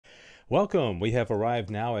Welcome. We have arrived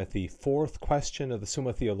now at the fourth question of the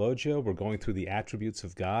Summa Theologia. We're going through the attributes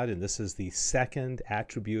of God, and this is the second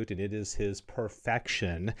attribute, and it is His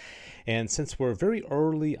perfection. And since we're very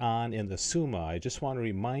early on in the Summa, I just want to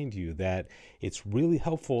remind you that it's really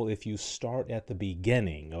helpful if you start at the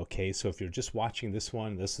beginning, okay? So if you're just watching this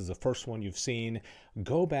one, this is the first one you've seen,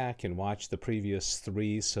 go back and watch the previous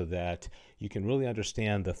three so that you can really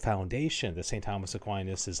understand the foundation that St. Thomas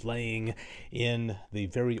Aquinas is laying in the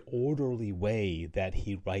very orderly way that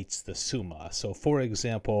he writes the Summa. So, for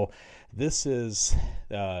example, this is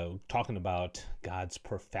talking about God's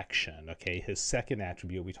perfection, okay? His second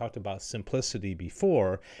attribute. We talked about simplicity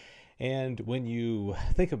before. And when you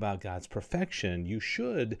think about God's perfection, you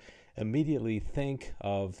should immediately think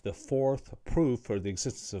of the fourth proof for the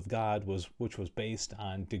existence of God, which was based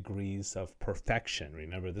on degrees of perfection.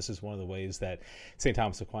 Remember, this is one of the ways that St.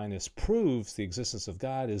 Thomas Aquinas proves the existence of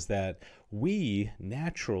God, is that we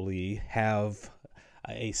naturally have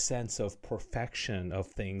a sense of perfection of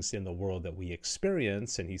things in the world that we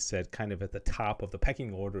experience. And he said kind of at the top of the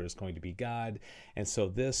pecking order is going to be God. And so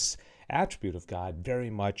this attribute of God very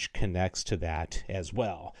much connects to that as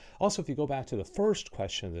well. Also, if you go back to the first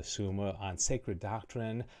question of the Summa on sacred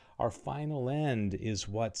doctrine, our final end is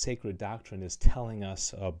what sacred doctrine is telling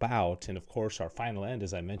us about. And of course, our final end,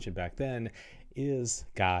 as I mentioned back then, is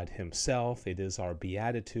God himself. It is our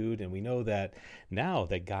beatitude, and we know that now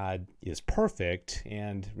that God is perfect.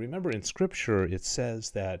 And remember, in Scripture it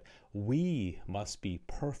says that we must be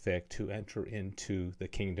perfect to enter into the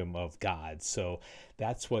kingdom of God. So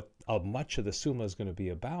that's what much of the Summa is going to be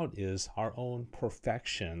about, is our own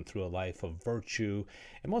perfection through a life of virtue,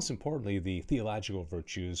 and most importantly, the theological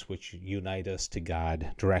virtues which unite us to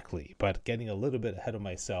God directly. But getting a little bit ahead of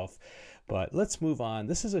myself, but let's move on.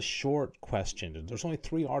 This is a short question. There's only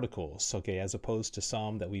 3 articles, okay, as opposed to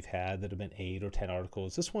some that we've had that have been 8 or 10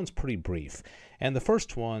 articles. This one's pretty brief. And the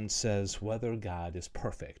first one says whether God is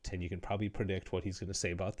perfect. And you can probably predict what he's going to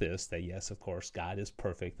say about this, that yes, of course, God is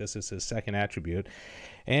perfect. This is his second attribute.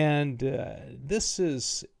 And this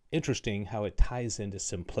is interesting how it ties into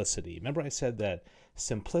simplicity. Remember I said that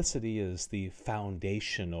simplicity is the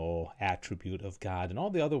foundational attribute of God, and all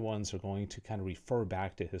the other ones are going to kind of refer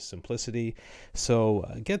back to his simplicity. So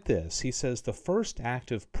get this. He says the first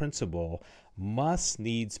active principle must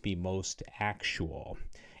needs be most actual,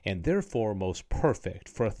 and therefore most perfect.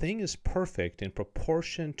 For a thing is perfect in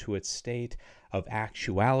proportion to its state of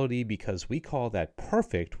actuality, because we call that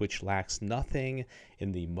perfect which lacks nothing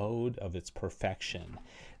in the mode of its perfection.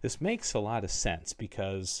 This makes a lot of sense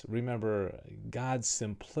because, remember, God's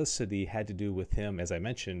simplicity had to do with him, as I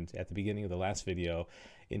mentioned at the beginning of the last video,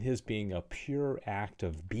 in his being a pure act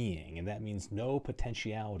of being. And that means no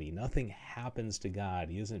potentiality. Nothing happens to God.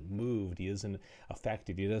 He isn't moved. He isn't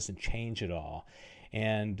affected. He doesn't change at all.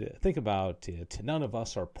 And think about it. None of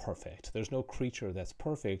us are perfect. There's no creature that's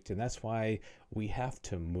perfect, and that's why we have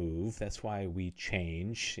to move. That's why we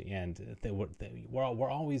change, and we're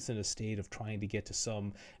always in a state of trying to get to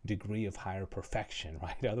some degree of higher perfection,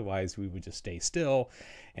 right? Otherwise, we would just stay still.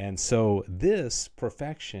 And so this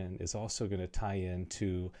perfection is also going to tie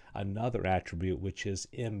into another attribute, which is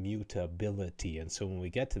immutability. And so when we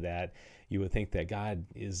get to that, you would think that God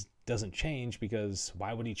doesn't change, because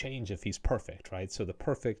why would he change if he's perfect, right? So the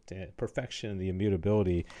perfection and the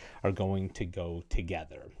immutability are going to go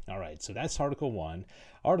together. All right, so that's Article 1.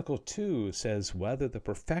 Article 2 says whether the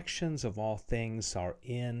perfections of all things are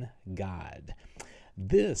in God.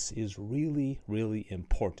 This is really, really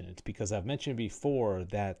important, because I've mentioned before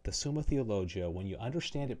that the Summa Theologia, when you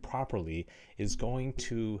understand it properly, is going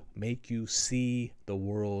to make you see the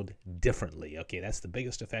world differently. Okay, that's the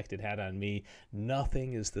biggest effect it had on me.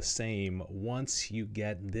 Nothing is the same once you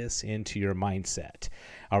get this into your mindset.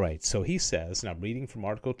 All right, so he says, and I'm reading from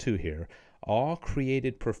Article 2 here, all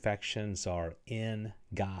created perfections are in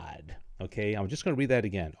God. Okay, I'm just going to read that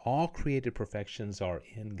again. All created perfections are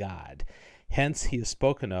in God. Hence, he is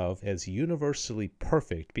spoken of as universally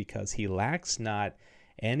perfect, because he lacks not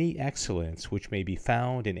any excellence which may be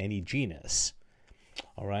found in any genus.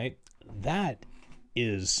 All right, that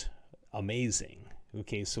is amazing.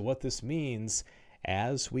 Okay, so what this means,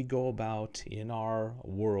 as we go about in our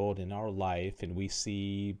world, in our life, and we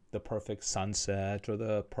see the perfect sunset or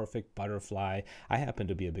the perfect butterfly. I happen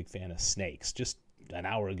to be a big fan of snakes. Just an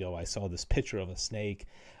hour ago, I saw this picture of a snake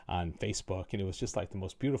on Facebook, and it was just like the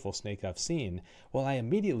most beautiful snake I've seen. Well, I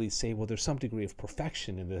immediately say, well, there's some degree of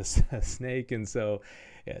perfection in this snake, and so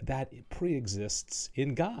that pre-exists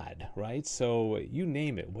in God, right? So you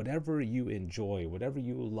name it, whatever you enjoy, whatever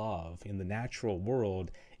you love in the natural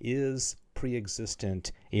world is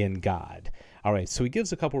pre-existent in God. All right, so he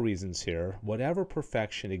gives a couple reasons here. Whatever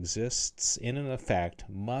perfection exists in an effect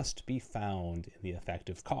must be found in the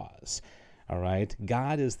effective cause. All right,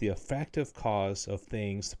 God is the effective cause of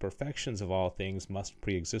things. The perfections of all things must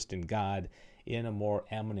pre-exist in God in a more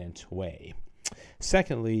eminent way.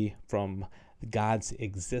 Secondly, from God's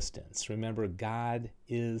existence. Remember, God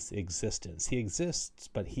is existence. He exists,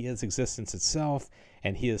 but he is existence itself,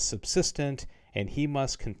 and he is subsistent, and he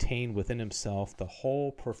must contain within himself the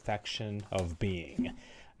whole perfection of being.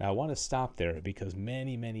 Now, I want to stop there because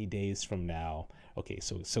many, many days from now, okay,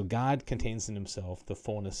 so God contains in himself the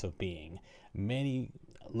fullness of being. Many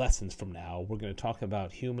lessons from now, we're going to talk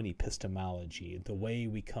about human epistemology, the way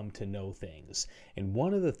we come to know things. And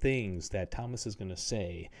one of the things that Thomas is going to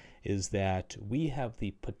say is that we have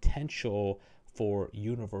the potential for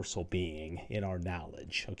universal being in our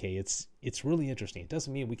knowledge. Okay, it's really interesting. It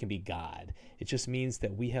doesn't mean we can be God. It just means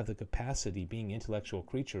that we have the capacity, being intellectual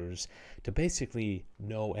creatures, to basically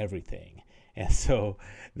know everything. And so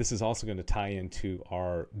this is also going to tie into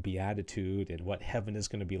our beatitude and what heaven is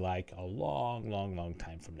going to be like a long, long, long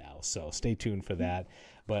time from now. So stay tuned for that.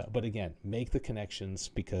 But again, make the connections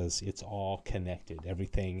because it's all connected,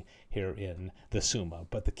 everything here in the Summa.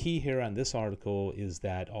 But the key here on this article is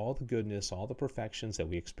that all the goodness, all the perfections that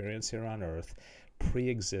we experience here on earth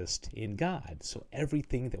pre-exist in God. So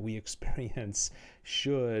everything that we experience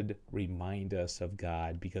should remind us of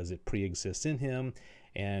God because it pre-exists in him.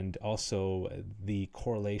 And also the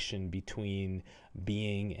correlation between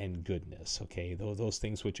being and goodness. Okay, those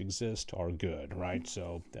things which exist are good, right?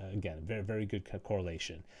 So again, very, very good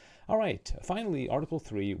correlation. All right, finally, Article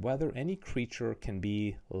 3, whether any creature can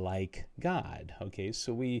be like God. Okay,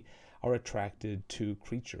 so we are attracted to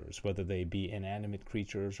creatures, whether they be inanimate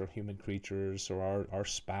creatures or human creatures or our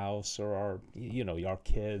spouse or our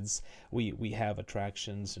kids. We have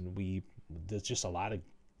attractions, and there's just a lot of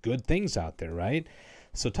good things out there, right?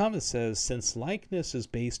 So Thomas says, since likeness is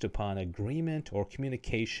based upon agreement or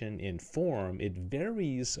communication in form, it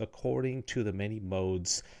varies according to the many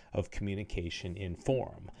modes of communication in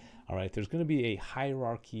form. All right, there's going to be a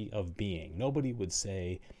hierarchy of being. Nobody would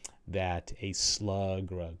say that a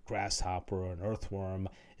slug or a grasshopper or an earthworm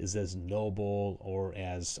is as noble or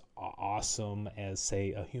as awesome as,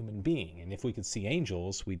 say, a human being. And if we could see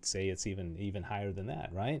angels, we'd say it's even higher than that,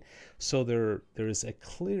 right? So there is a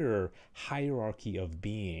clear hierarchy of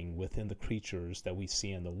being within the creatures that we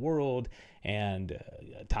see in the world, and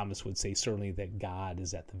Thomas would say certainly that God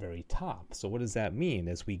is at the very top. So what does that mean?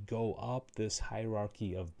 As we go up this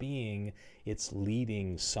hierarchy of being, it's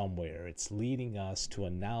leading somewhere. It's leading us to a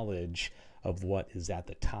knowledge of what is at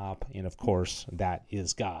the top, and of course, that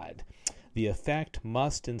is God. The effect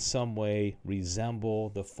must in some way resemble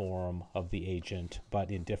the form of the agent, but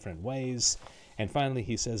in different ways. And finally,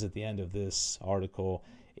 he says at the end of this article,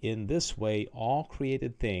 in this way, all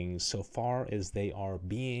created things, so far as they are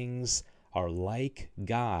beings, are like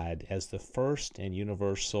God as the first and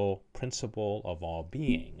universal principle of all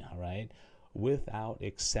being, all right? Without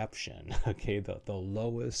exception, okay, the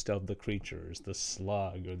lowest of the creatures, the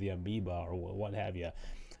slug or the amoeba or what have you,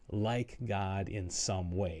 like God in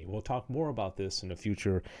some way. We'll talk more about this in a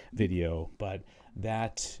future video, but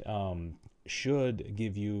that should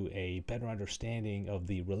give you a better understanding of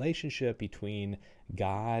the relationship between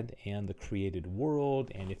God and the created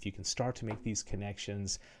world. And if you can start to make these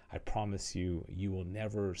connections, I promise you, you will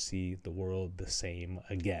never see the world the same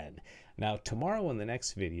again. Now, tomorrow in the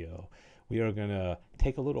next video, we are going to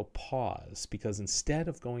take a little pause, because instead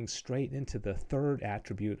of going straight into the third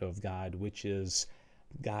attribute of God, which is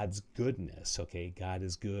God's goodness, okay, God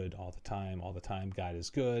is good all the time, God is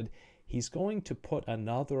good, he's going to put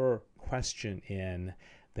another question in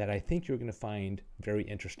that I think you're going to find very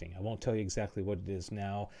interesting. I won't tell you exactly what it is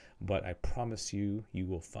now, but I promise you, you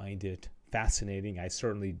will find it fascinating. I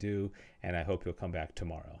certainly do, and I hope you'll come back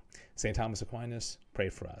tomorrow. St. Thomas Aquinas, pray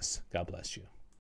for us. God bless you.